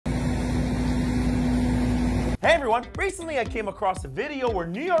Hey everyone, recently I came across a video where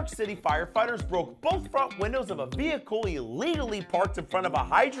New York City firefighters broke both front windows of a vehicle illegally parked in front of a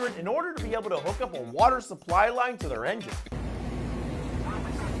hydrant in order to be able to hook up a water supply line to their engine.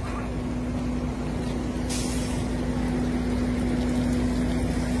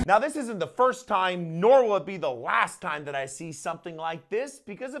 Now, this isn't the first time, nor will it be the last time that I see something like this,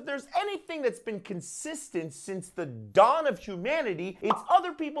 because if there's anything that's been consistent since the dawn of humanity, it's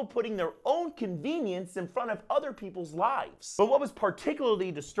other people putting their own convenience in front of other people's lives. But what was particularly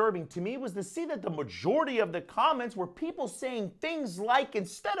disturbing to me was to see that the majority of the comments were people saying things like,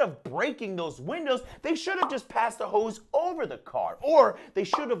 instead of breaking those windows, they should have just passed the hose over the car, or they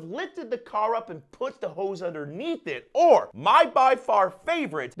should have lifted the car up and put the hose underneath it, or, my by far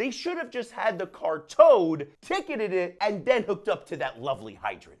favorite, they should have just had the car towed, ticketed it, and then hooked up to that lovely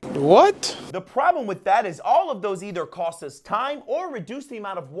hydrant. What? The problem with that is all of those either cost us time or reduce the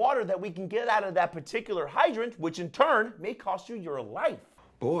amount of water that we can get out of that particular hydrant, which in turn may cost you your life.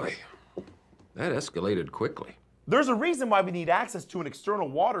 Boy, that escalated quickly. There's a reason why we need access to an external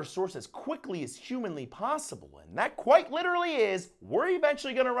water source as quickly as humanly possible, and that quite literally is, we're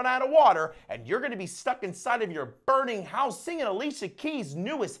eventually going to run out of water, and you're going to be stuck inside of your burning house singing Alicia Keys'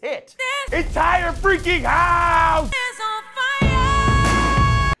 newest hit, Entire Freaking House!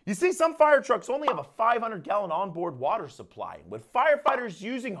 You see, some fire trucks only have a 500-gallon onboard water supply. With firefighters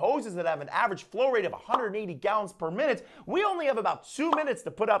using hoses that have an average flow rate of 180 gallons per minute, we only have about 2 minutes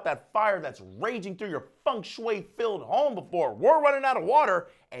to put out that fire that's raging through your feng shui-filled home before we're running out of water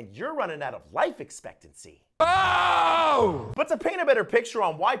and you're running out of life expectancy. Oh! But to paint a better picture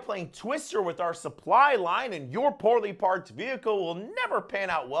on why playing Twister with our supply line and your poorly parked vehicle will never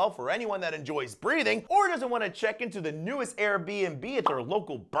pan out well for anyone that enjoys breathing or doesn't want to check into the newest Airbnb at their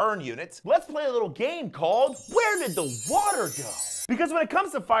local burn unit, let's play a little game called Where Did the Water Go? Because when it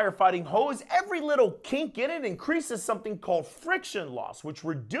comes to firefighting hose, every little kink in it increases something called friction loss, which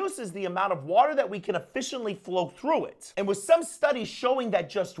reduces the amount of water that we can efficiently flow through it. And with some studies showing that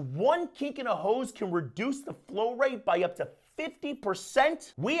just one kink in a hose can reduce the flow rate by up to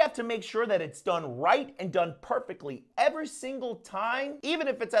 50%, we have to make sure that it's done right and done perfectly every single time, even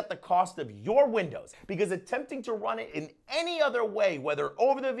if it's at the cost of your windows, because attempting to run it in any other way, whether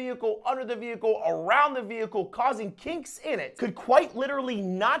over the vehicle, under the vehicle, around the vehicle, causing kinks in it, could quite literally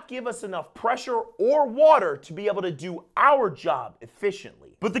not give us enough pressure or water to be able to do our job efficiently.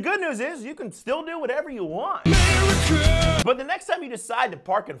 But the good news is you can still do whatever you want. America! But the next time you decide to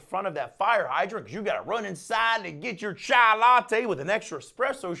park in front of that fire hydrant because you gotta run inside and get your chai latte with an extra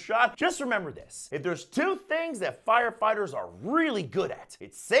espresso shot, just remember this. If there's two things that firefighters are really good at,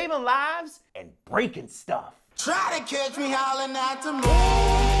 it's saving lives and breaking stuff. Try to catch me howling at the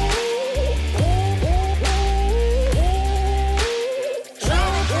moon.